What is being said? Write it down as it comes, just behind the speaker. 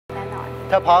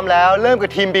ถ้าพร้อมแล้วเริ่มกั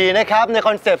บทีม B นะครับในค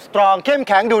อนเซปต์ strong เข้มแ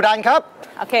ข็งดุดันครับ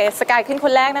โอเคสกายขึ้นค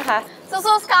นแรกนะคะ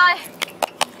สู้ๆสกาย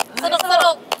สนุก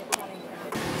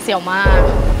เสี่ยวมาก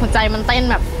หัวใจมันเต้น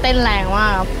แบบเต้นแรงมา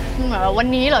กเหมือนวัน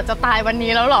นี้เหรอจะตายวัน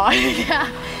นี้แล้วเหรอ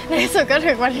ในที่สุดก็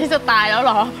ถึงวันที่จะตายแล้วเห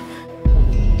รอ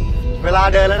เวลา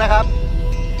เดินแล้วนะครับ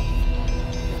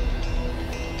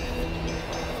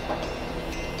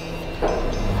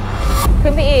ขึ้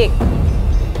นไปอีก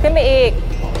ขึ้นไปอีก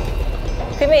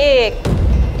ขึ้นไปอีก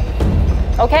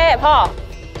โอเคพ่อ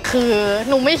คือ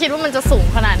หนูไม่คิดว่ามันจะสูง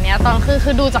ขนาดนี้ตอน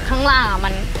คือดูจากข้างล่างอ่ะ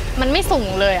มันไม่สูง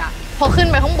เลยอ่ะพอขึ้น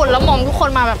ไปข้างบนแล้วมองทุกคน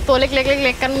มาแบบตัวเล็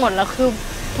กๆกันหมดแล้วคือ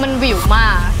มันวิวมา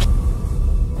ก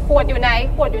ขวดอยู่ไหน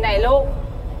ขวดอยู่ไหนลูก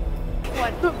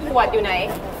ขวดอยู่ไหน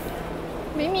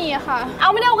ไม่มีอะค่ะเอา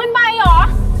ไม่ได้เอาขึ้นไปหรอ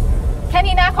แค่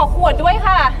นี้นะขอขวดด้วย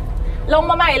ค่ะลง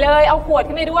มาใหม่เลยเอาขวด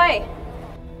ขึ้นไปด้วย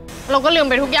เราก็ลืม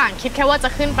ไปทุกอย่างคิดแค่ว่าจะ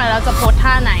ขึ้นไปแล้วจะโพส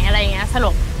ท่าไหนอะไรเงี้ยสรุ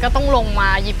ปก็ต้องลงมา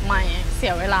หยิบใหม่เสี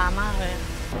ยเวลามากเลย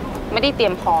ไม่ได้เตรี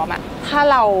ยมพร้อมอะถ้า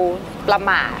เราประ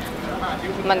มาท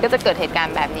มันก็จะเกิดเหตุการ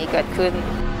ณ์แบบนี้เกิดขึ้น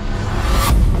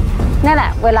นั่นแหล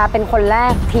ะเวลาเป็นคนแร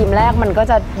กทีมแรกมันก็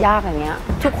จะยากอย่างเงี้ย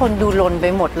ทุกคนดูลนไป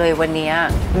หมดเลยวันนี้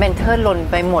เมนเทอร์ลน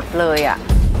ไปหมดเลยอ่ะ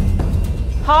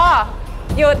พ่อ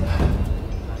หยุด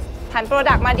หันโปร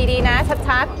ดักต์มาดีๆนะ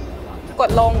ชัดๆก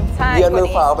ดลงใช่เยือนมือ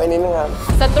ขวาไปนิดนึงครับ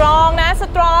สตรองนะส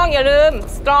ตรองอย่าลืม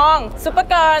สตรองซุปเปอร์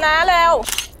เกิร์ลนะเร็ว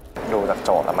ดูจากโจ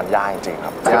ทย์แล้วมันยากจริงๆค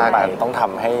รับยากมันต้องท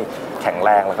ำให้แข็งแร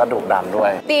งแล้วก็ดุดันด้วย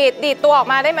ดีดตัวออก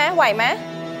มาได้ไหมไหวไหม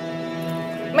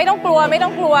ไม่ต้องกลัวไม่ต้อ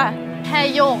งกลัวแค่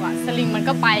โยกอะสลิงมัน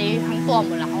ก็ไปทั้งตัวห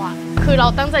มดแล้วอะคือเรา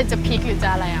ตั้งใจจะพลิกหรือจะ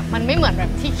อะไรอะมันไม่เหมือนแบ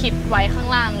บที่คิดไว้ข้าง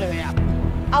ล่างเลยอะ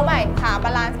เอาใหม่ขาบ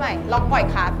าลานซ์ใหม่ลองปล่อย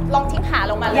ขาลองทิ้งขา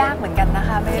ลงมาเลยยากเหมือนกันนะค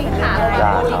ะไม่ทิ้งขาลงมา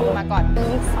ลงมาก่อน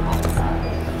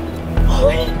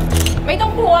ไม่ต้อ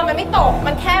งกลัวมันไม่ตก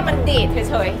มันแค่มันดีด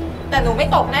เฉยๆแต่หนูไม่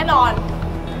ตกแน่นอน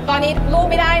ตอนนี้ลูบ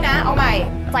ไม่ได้นะเอาใหม่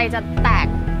ใจจะแตก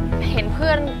เห็นเพื่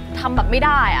อนทำแบบไม่ไ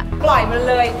ด้อะปล่อยมัน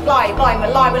เลยปล่อยเหมือ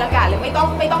นลอยบนอากาศเลยไม่ต้อ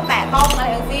งแตะต้องอะไร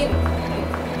ทั้งสิ้น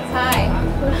ใช่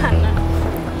คือหันนะ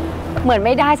เหมือนไ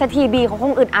ม่ได้สักทีบีเขาค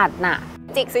งอึดอัดน่ะ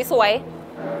จิกสวย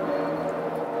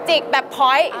ๆจิกแบบพ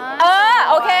อยต์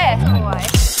โอเค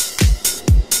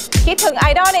คิดถึงไอ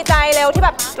ดอลในใจเร็วที่แบ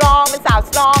บสตรองเป็นสาวส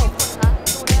ตรอง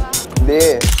ดี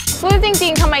คือจริ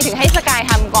งๆทำไมถึงให้สกาย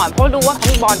ทำก่อนเพราะรู้ว่าเขา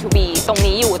มีบอลทูบีตรง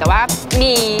นี้อยู่แต่ว่า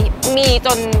มีจ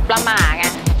นประหม่าไง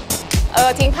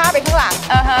ทิ้งผ้าไปข้างหลัง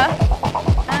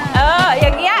อย่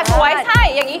างเงี้ยสวยใช่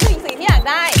อย่างนี้คือสิ่งที่อยาก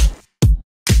ได้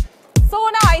สู้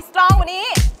หน่อยสตรองกว่านี้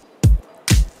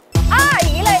อย่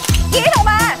างนี้เลยกรี๊ดออก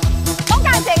มาต้องก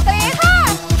ารเสียงกรี๊ดค่ะ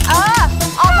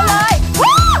ออกมาเลย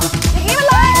อย่างนี้มา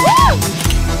เลย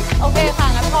โอเคค่ะ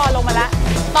งั้นพอลงมาละ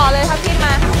ต่อเลยครับพี่ม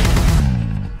า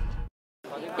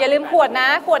อย่าลืมขวดนะ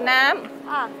ขวดน้ำ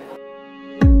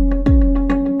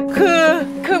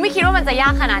คือไม่คิดว่ามันจะยา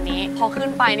กขนาดนี้พอขึ้น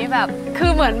ไปนี่แบบคื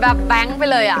อเหมือนแบบแบงค์ไป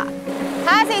เลยอ่ะ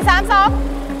5 4 3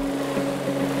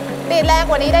 2ดีดแรง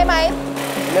กว่านี้ได้ไหม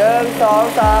1 2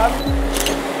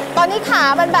 3ตอนนี้ขา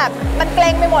มันแบบมันเกร็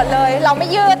งไปหมดเลยเราไม่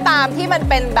ยืดตามที่มัน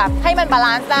เป็นแบบให้มันบาล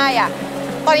านซ์ได้อ่ะ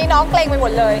ตอนนี้น้องเกร็งไปหม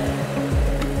ดเลย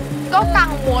ก็กั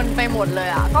งวลไปหมดเลย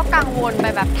อ่ะก็กังวลไป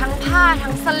แบบทั้งผ้า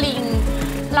ทั้งสลิง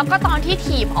แล้วก็ตอนที่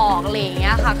ถีบออกอะไรอย่างเงี้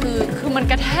ยค่ะคือมัน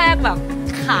กระแทกแบบ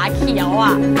ขาเขียว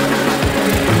อ่ะ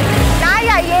นะอ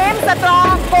ย่ายิ้มสตรอ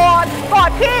งโกร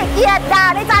ธพี่เกลียดด่า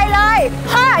ในใจเลย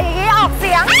อย่างนี้ออกเ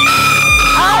สียง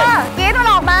กรี๊ดมัน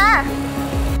ออกมา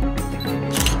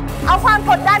เอาความ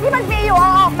กดดันที่มันมีอยู่เอ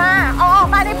าออก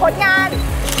มาในผลงาน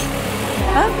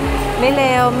ไม่เล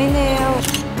ว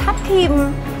ทัพทีม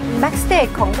แบ็กสเตจ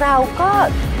ของเราก็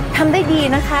ทำได้ดี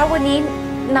นะคะวันนี้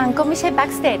นางก็ไม่ใช่แบ็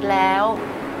กสเตจแล้ว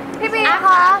พี่บีค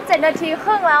ะ7 นาทีค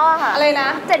รึ่งแล้วอะค่ะอะไรนะ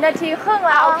7 นาทีครึ่ง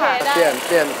แล้วโอเคได้เปลี่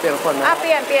ยนคนนะเป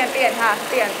ลี่ยนค่ะเ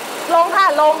ปลี่ยนลงค่ะ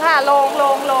ลง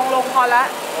พอละ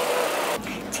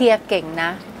เทียเก่งนะ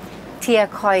เทีย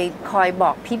คอยบ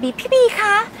อกพี่บีค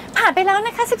ะผ่านไปแล้วน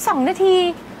ะคะ12 นาที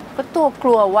ก็ตัวก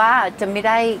ลัวว่าจะไม่ไ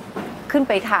ด้ขึ้น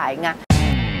ไปถ่ายไง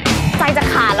ใจจะ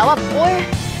ขาดแล้วแบบโอ๊ย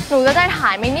หนูจะได้ถ่า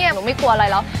ยไหมเนี่ยหนูไม่กลัวอะไร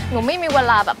แล้วหนูไม่มีเว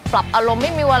ลาแบบปรับอารมณ์ไ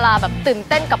ม่มีเวลาแบบตื่น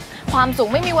เต้นกับความสูง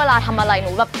ไม่มีเวลาทำอะไรห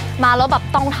นูแบบมาแล้วแบบ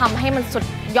ต้องทำให้มันสุด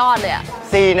ยอดเลยอะ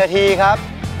4 นาทีครับ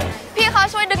พี่คะ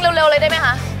ช่วยดึงเร็วๆเลยได้ไหมค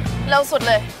ะเร็วสุด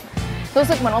เลยรู้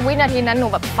สึกเหมือนว่าวินาทีนั้นหนู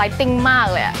แบบไฟติ้งมาก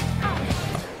เลยอะ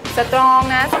สตรอง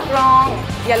นะสตรอง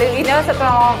อย่าลืมอินเนอร์สตร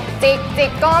องจิ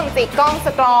กกล้องส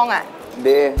ตรองอะ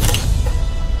ดี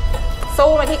สู้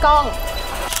มาที่กล้อง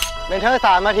เมนเทอร์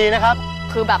3 นาทีนะครับ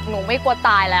คือแบบหนูไม่กลัวต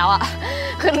ายแล้วอะ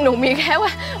คือหนูมีแค่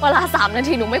เวลา3 นา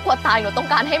ทีหนูไม่กลัวตายหนูต้อง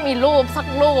การให้มีรูปสัก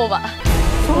รูปอะ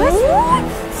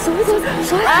ส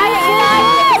วยอย่างนี้เลย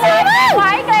เกรงไ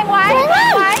ว้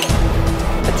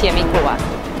ท ทียไม่กลัว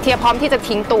เทียพร้อมที่จะ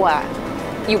ทิ้งตัว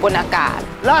อยู่บนอากาศ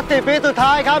และ10 วิสุดท้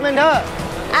ายครับเมนเทอร์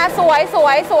สวย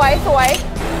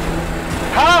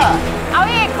5เอา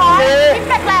อีกขอที่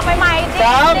แปลกๆใหม่ๆ3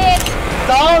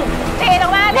 2ตีตร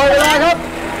งนั้นหมดเวลาครับ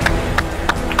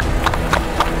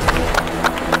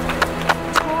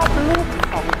ชอบลูก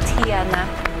ของเทียนะ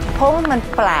เพราะว่ามัน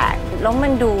แปลกแล้วมั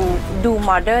นดูโม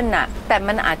เดิร์นอะแต่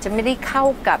มันอาจจะไม่ได้เข้า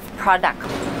กับ product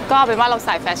ก็เป็นว่าเราส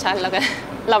ายแฟชั่นแล้วกัน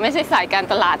เราไม่ใช่สายการ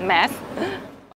ตลาดแมส